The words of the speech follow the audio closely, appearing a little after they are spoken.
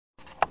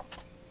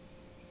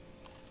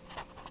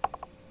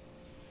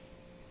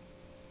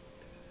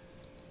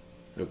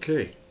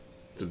Okay,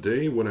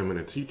 today what I'm going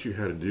to teach you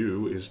how to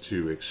do is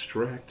to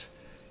extract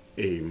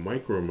a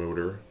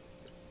micromotor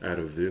out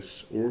of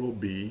this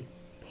Oral-B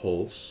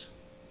Pulse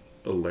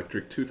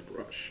electric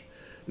toothbrush.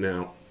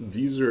 Now,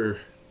 these are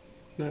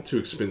not too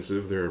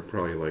expensive. They're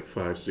probably like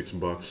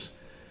 $5-6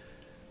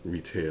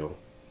 retail.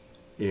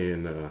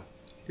 And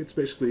it's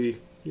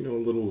basically, a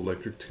little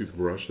electric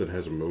toothbrush that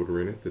has a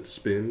motor in it that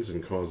spins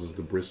and causes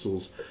the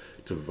bristles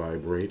to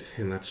vibrate,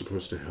 and that's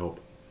supposed to help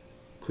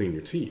clean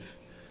your teeth.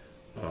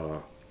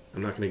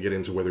 I'm not going to get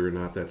into whether or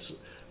not that's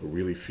a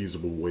really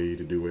feasible way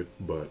to do it,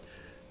 but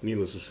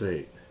needless to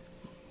say,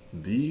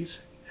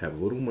 these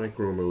have little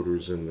micro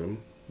motors in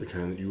them, the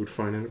kind that you would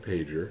find in a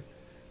pager,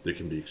 that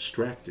can be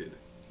extracted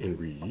and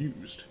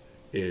reused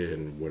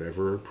in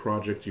whatever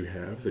project you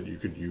have that you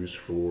could use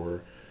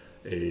for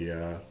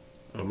a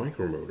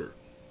micromotor.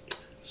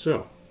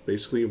 So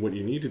basically what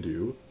you need to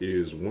do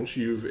is, once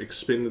you've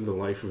expended the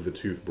life of the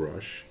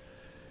toothbrush,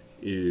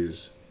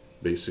 is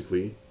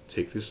basically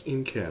take this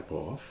end cap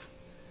off.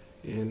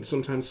 And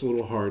sometimes it's a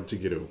little hard to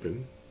get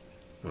open.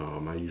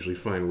 I usually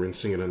find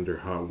rinsing it under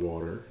hot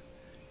water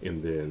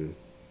and then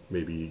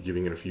maybe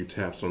giving it a few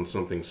taps on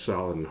something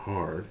solid and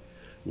hard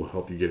will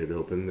help you get it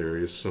open. There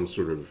is some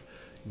sort of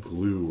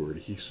glue or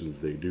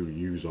adhesive they do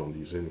use on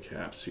these end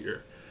caps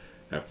here.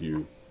 After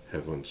you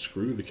have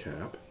unscrewed the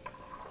cap,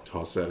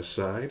 toss that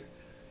aside,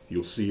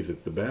 you'll see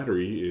that the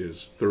battery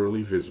is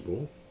thoroughly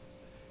visible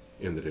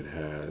and that it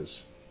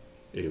has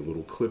a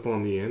little clip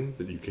on the end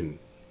that you can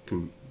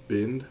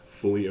bend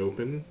fully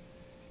open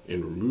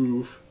and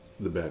remove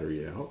the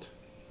battery out.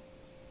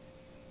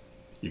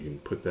 You can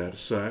put that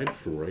aside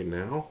for right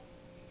now,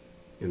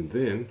 and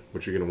then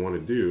what you're going to want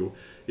to do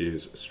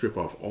is strip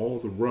off all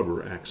the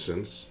rubber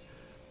accents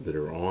that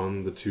are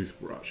on the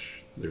toothbrush.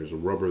 There's a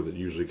rubber that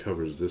usually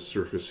covers this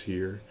surface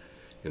here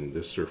and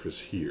this surface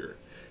here,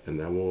 and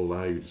that will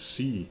allow you to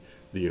see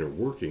the inner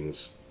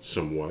workings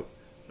somewhat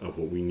of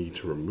what we need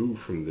to remove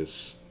from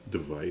this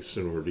device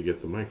in order to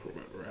get the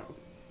micromotor out.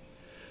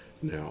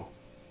 Now,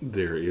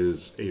 there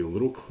is a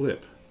little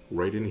clip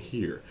right in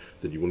here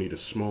that you will need a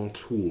small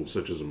tool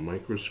such as a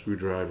micro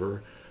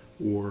screwdriver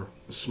or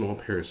a small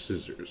pair of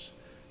scissors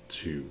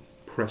to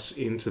press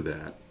into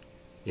that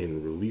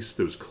and release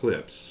those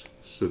clips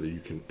so that you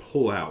can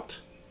pull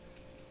out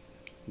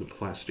the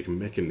plastic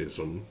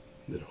mechanism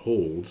that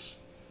holds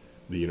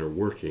the inner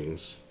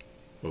workings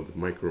of the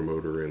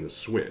micromotor and the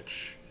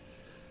switch.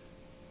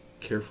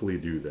 Carefully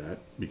do that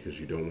because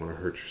you don't want to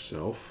hurt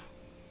yourself.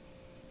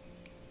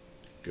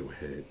 Go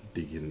ahead,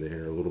 dig in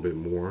there a little bit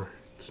more.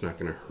 It's not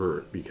going to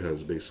hurt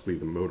because basically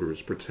the motor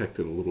is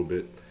protected a little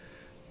bit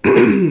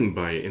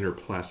by an inner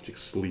plastic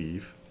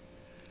sleeve,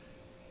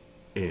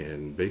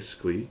 and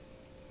basically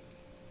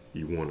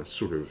you want to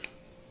sort of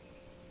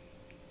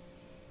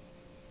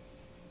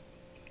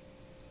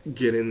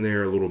get in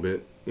there a little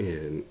bit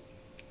and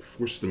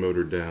force the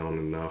motor down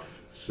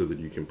enough so that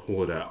you can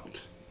pull it out.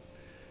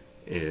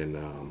 And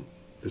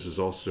this is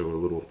also a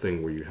little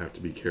thing where you have to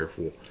be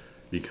careful,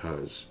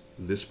 because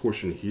this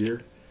portion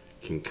here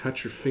can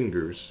cut your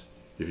fingers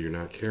if you're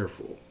not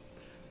careful.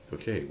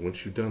 Okay,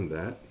 once you've done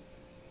that,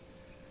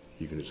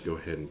 you can just go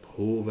ahead and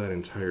pull that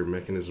entire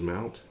mechanism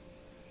out,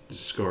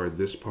 discard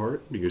this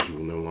part because you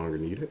will no longer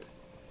need it,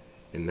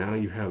 and now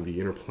you have the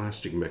inner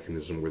plastic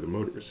mechanism where the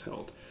motor is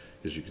held.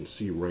 As you can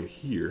see right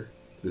here,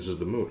 this is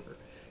the motor.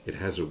 It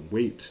has a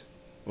weight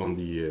on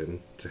the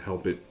end to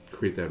help it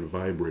create that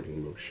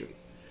vibrating motion.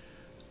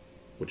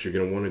 What you're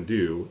going to want to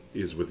do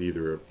is, with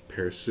either a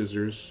pair of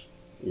scissors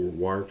or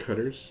wire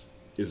cutters,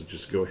 is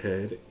just go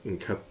ahead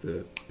and cut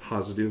the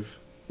positive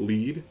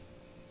lead,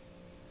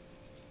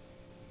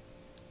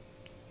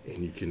 and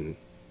you can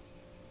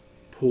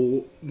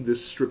pull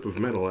this strip of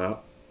metal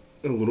out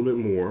a little bit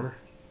more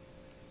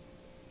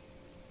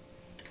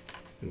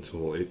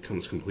until it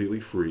comes completely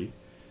free.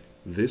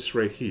 This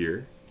right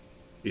here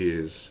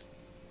is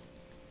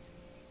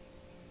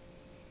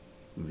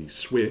the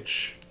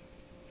switch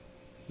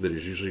that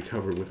is usually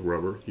covered with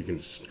rubber. You can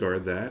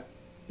discard that,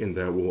 and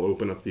that will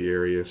open up the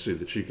area so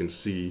that you can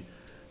see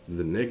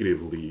the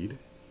negative lead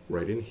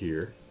right in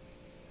here.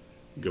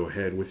 Go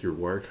ahead with your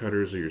wire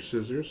cutters or your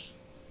scissors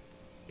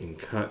and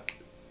cut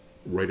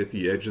right at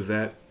the edge of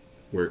that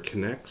where it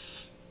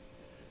connects,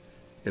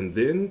 and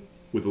then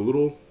with a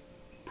little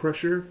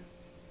pressure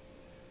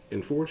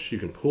and force you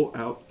can pull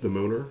out the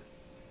motor,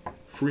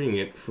 freeing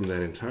it from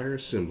that entire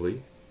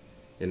assembly,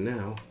 and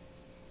now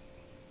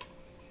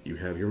you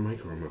have your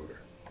micromotor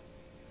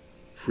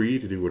free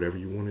to do whatever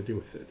you want to do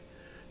with it.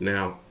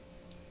 Now,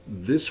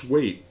 this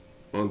weight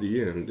on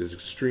the end is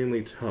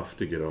extremely tough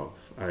to get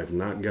off. I have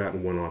not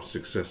gotten one off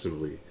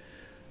successively.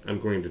 I'm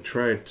going to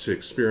try to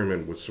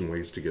experiment with some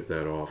ways to get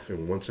that off,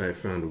 and once I have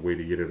found a way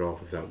to get it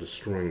off without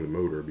destroying the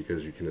motor,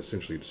 because you can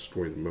essentially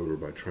destroy the motor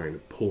by trying to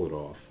pull it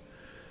off,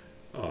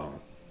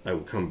 I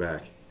will come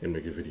back and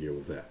make a video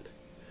of that.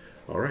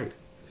 Alright,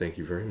 thank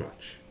you very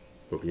much.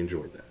 Hope you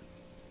enjoyed that.